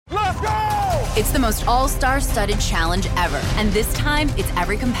It's the most all-star studded challenge ever. And this time, it's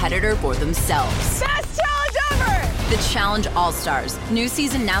every competitor for themselves. Best challenge ever! The Challenge All-Stars. New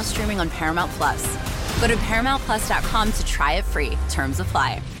season now streaming on Paramount+. Go to ParamountPlus.com to try it free. Terms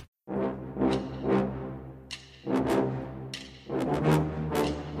apply.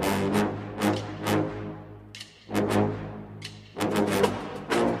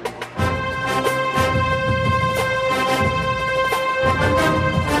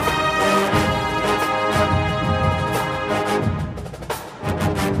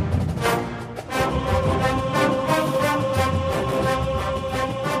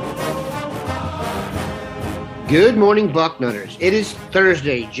 Good morning, Bucknutters. It is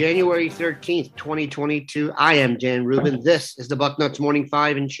Thursday, January 13th, 2022. I am Dan Rubin. This is the Bucknuts Morning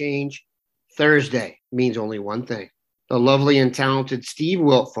 5 and Change. Thursday means only one thing. The lovely and talented Steve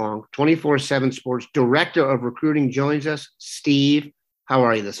Wiltfong, 24/7 Sports Director of Recruiting, joins us. Steve, how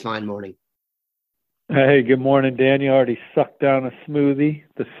are you this fine morning? Hey, good morning, Dan. You already sucked down a smoothie.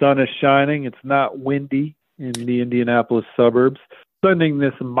 The sun is shining. It's not windy in the Indianapolis suburbs. Sending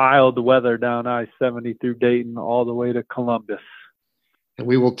this mild weather down I-70 through Dayton all the way to Columbus. And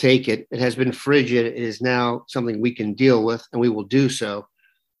we will take it. It has been frigid. It is now something we can deal with, and we will do so.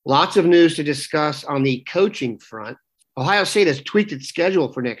 Lots of news to discuss on the coaching front. Ohio State has tweaked its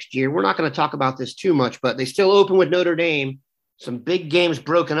schedule for next year. We're not going to talk about this too much, but they still open with Notre Dame. Some big games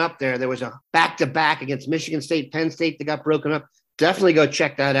broken up there. There was a back-to-back against Michigan State, Penn State that got broken up. Definitely go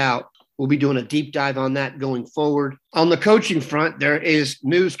check that out. We'll be doing a deep dive on that going forward. On the coaching front, there is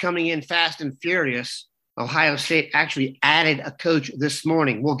news coming in fast and furious. Ohio State actually added a coach this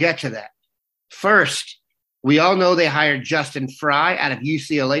morning. We'll get to that. First, we all know they hired Justin Frye out of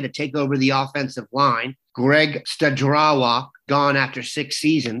UCLA to take over the offensive line. Greg Studrawa, gone after 6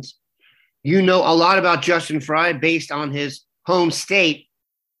 seasons. You know a lot about Justin Frye based on his home state.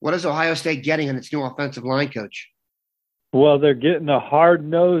 What is Ohio State getting in its new offensive line coach? Well, they're getting a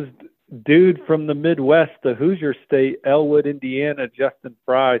hard-nosed dude from the Midwest, the Hoosier State, Elwood, Indiana, Justin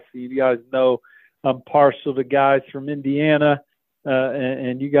Frye. So you guys know I'm partial to guys from Indiana,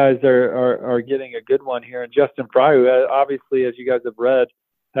 and you guys are getting a good one here. And Justin Frye, who obviously, as you guys have read,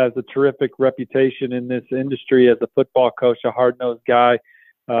 has a terrific reputation in this industry as a football coach, a hard-nosed guy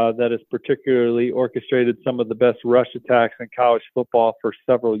that has particularly orchestrated some of the best rush attacks in college football for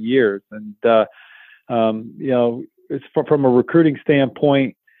several years. And, it's from a recruiting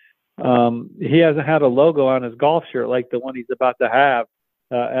standpoint, he hasn't had a logo on his golf shirt like the one he's about to have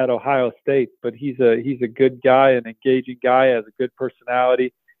at Ohio State, but he's a good guy, an engaging guy, has a good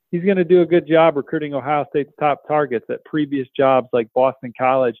personality. He's going to do a good job recruiting Ohio State's top targets at previous jobs like Boston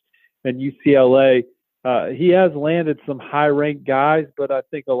College and UCLA. He has landed some high-ranked guys, but I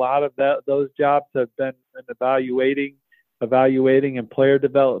think a lot of those jobs have been an evaluating and player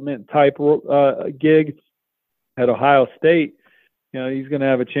development type gig. At Ohio State, he's going to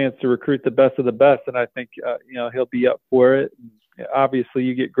have a chance to recruit the best of the best, and I think, he'll be up for it. And obviously,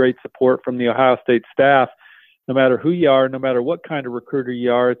 you get great support from the Ohio State staff, no matter who you are, no matter what kind of recruiter you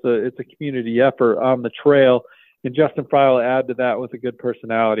are. It's a community effort on the trail, and Justin Frye will add to that with a good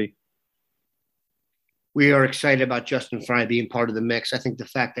personality. We are excited about Justin Frye being part of the mix. I think the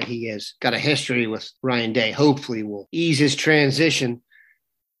fact that he has got a history with Ryan Day hopefully will ease his transition.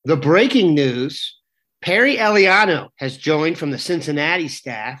 The breaking news: Perry Eliano has joined from the Cincinnati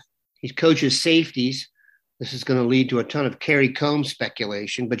staff. He coaches safeties. This is going to lead to a ton of Kerry Combs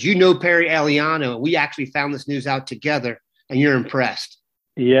speculation. But you know Perry Eliano, and we actually found this news out together, and you're impressed.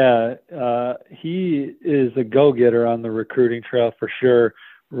 Yeah, he is a go-getter on the recruiting trail for sure.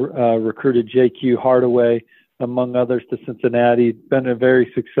 Recruited J.Q. Hardaway, among others, to Cincinnati. Been a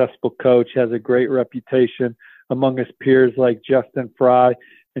very successful coach, has a great reputation among his peers like Justin Frye.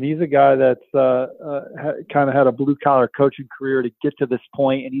 And he's a guy that's kind of had a blue-collar coaching career to get to this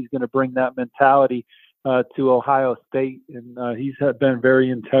point, and he's going to bring that mentality to Ohio State. And he's been very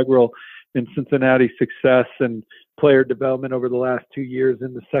integral in Cincinnati's success and player development over the last 2 years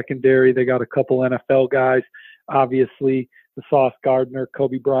in the secondary. They got a couple NFL guys, obviously, the Sauce Gardner,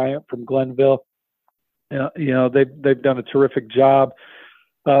 Kobe Bryant from Glenville. They've done a terrific job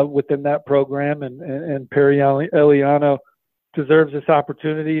within that program, and Perry Eliano deserves this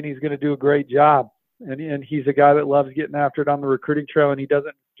opportunity, and he's going to do a great job. And he's a guy that loves getting after it on the recruiting trail, and he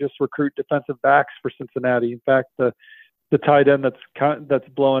doesn't just recruit defensive backs for Cincinnati. In fact, the tight end that's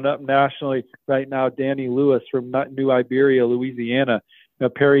blowing up nationally right now, Danny Lewis from New Iberia, Louisiana.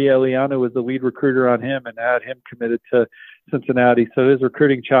 Perry Eliano was the lead recruiter on him and had him committed to Cincinnati. So his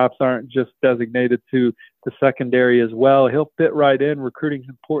recruiting chops aren't just designated to the secondary as well. He'll fit right in. Recruiting's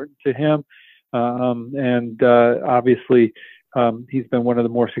important to him. And obviously he's been one of the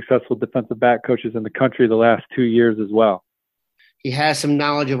more successful defensive back coaches in the country the last 2 years as well. He has some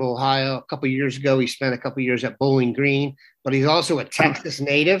knowledge of Ohio. A couple of years ago, he spent a couple of years at Bowling Green, but he's also a Texas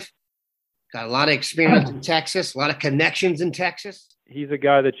native. Got a lot of experience in Texas, a lot of connections in Texas. He's a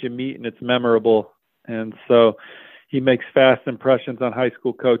guy that you meet and it's memorable. And so he makes fast impressions on high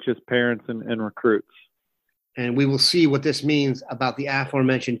school coaches, parents, and recruits. And we will see what this means about the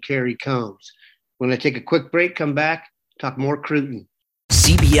aforementioned Kerry Combs. We're going to take a quick break, come back, talk more Cruton.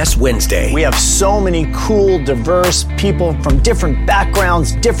 CBS Wednesday. We have so many cool, diverse people from different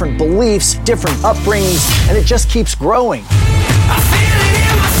backgrounds, different beliefs, different upbringings, and it just keeps growing.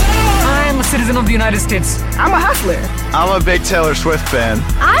 I'm a citizen of the United States. I'm a hustler. I'm a big Taylor Swift fan.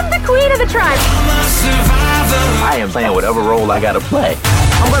 I'm the queen of the tribe. I am playing whatever role I gotta play.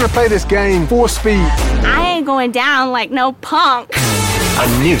 I'm gonna play this game full speed. I ain't going down like no punk.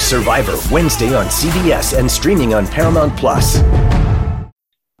 A new Survivor Wednesday on CBS and streaming on Paramount Plus.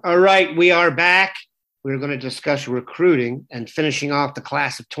 All right, we are back. We're going to discuss recruiting and finishing off the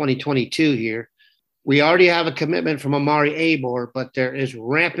class of 2022 here. We already have a commitment from Omari Abor, but there is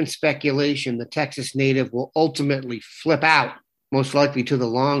rampant speculation the Texas native will ultimately flip out, most likely to the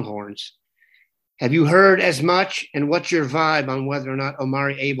Longhorns. Have you heard as much, and what's your vibe on whether or not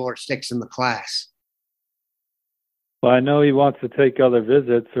Omari Abor sticks in the class? Well, I know he wants to take other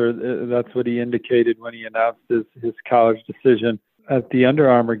visits, or that's what he indicated when he announced his college decision at the Under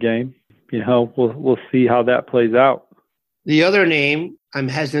Armour game. You know, we'll see how that plays out. The other name, I'm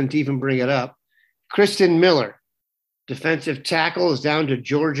hesitant to even bring it up, Christen Miller, defensive tackle, is down to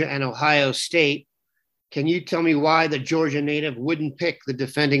Georgia and Ohio State. Can you tell me why the Georgia native wouldn't pick the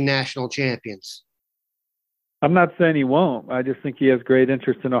defending national champions? I'm not saying he won't. I just think he has great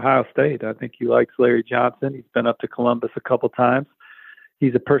interest in Ohio State. I think he likes Larry Johnson. He's been up to Columbus a couple times.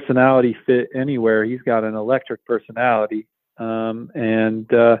 He's a personality fit anywhere. He's got an electric personality.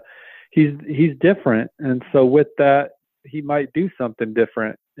 He's different. And so with that, he might do something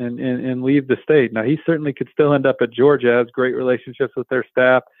different and leave the state. Now, he certainly could still end up at Georgia, has great relationships with their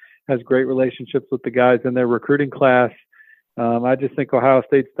staff, has great relationships with the guys in their recruiting class. I just think Ohio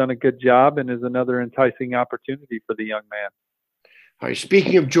State's done a good job and is another enticing opportunity for the young man. All right,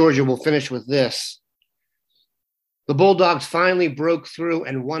 speaking of Georgia, we'll finish with this. The Bulldogs finally broke through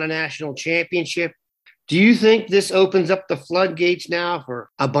and won a national championship. Do you think this opens up the floodgates now for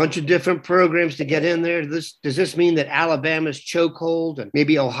a bunch of different programs to get in there? Does this mean that Alabama's chokehold and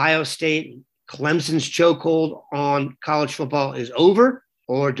maybe Ohio State, Clemson's chokehold on college football is over?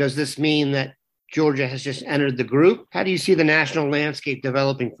 Or does this mean that Georgia has just entered the group? How do you see the national landscape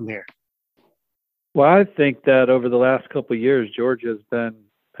developing from here? Well, I think that over the last couple of years, Georgia has been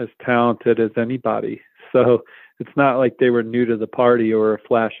as talented as anybody. So it's not like they were new to the party or a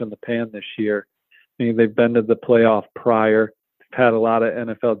flash in the pan this year. I mean, they've been to the playoff prior. They've had a lot of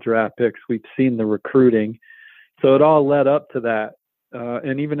NFL draft picks. We've seen the recruiting. So it all led up to that.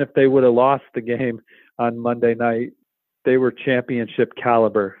 And even if they would have lost the game on Monday night, they were championship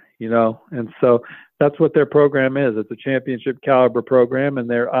caliber, you know. And so that's what their program is. It's a championship caliber program, and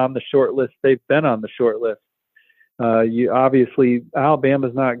they're on the short list. They've been on the short list. Obviously,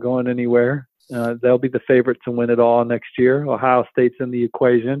 Alabama's not going anywhere. They'll be the favorite to win it all next year. Ohio State's in the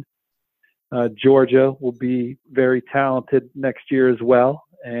equation. Georgia will be very talented next year as well.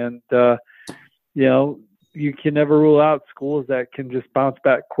 And, you know, you can never rule out schools that can just bounce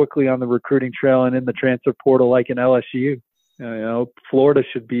back quickly on the recruiting trail and in the transfer portal like an LSU. You know, Florida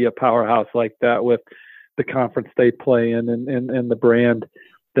should be a powerhouse like that with the conference they play in and the brand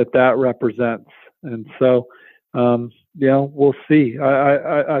that represents. And so, you know, we'll see.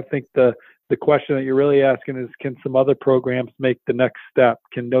 I think the question that you're really asking is, can some other programs make the next step?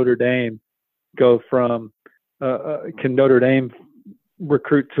 Can Notre Dame go from can Notre Dame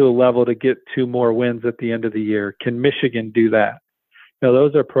recruit to a level to get 2 more wins at the end of the year? Can Michigan do that? You know,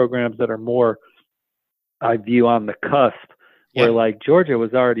 those are programs that are more, I view, on the cusp. Where like Georgia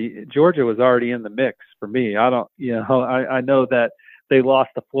was already in the mix for me. I know that they lost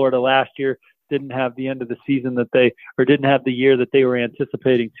to Florida last year, didn't have the end of the season didn't have the year that they were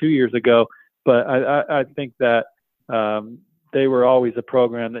anticipating 2 years ago. But I think that they were always a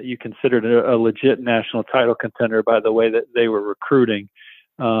program that you considered a legit national title contender by the way that they were recruiting.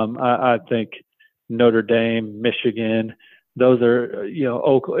 I think Notre Dame, Michigan, those are, you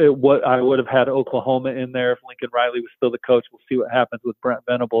know, what I would have had Oklahoma in there if Lincoln Riley was still the coach. We'll see what happens with Brent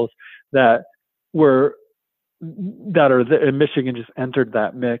Venables. And Michigan just entered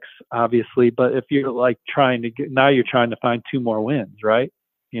that mix, obviously. But if you're like you're trying to find 2 more wins, right?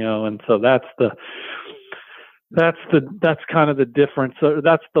 You know, and so that's kind of the difference. So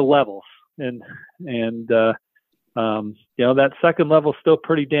that's the levels, and That second level is still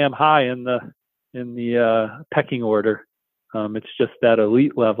pretty damn high in the pecking order. It's just that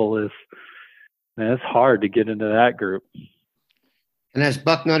elite level it's hard to get into that group. And as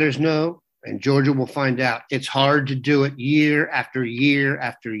Bucknutters know, and Georgia will find out, it's hard to do it year after year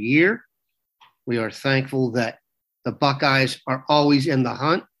after year. We are thankful that the Buckeyes are always in the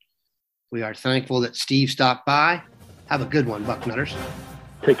hunt. We are thankful that Steve stopped by. Have a good one, Bucknutters.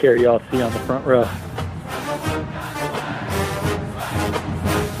 Take care, y'all. See you on the front row.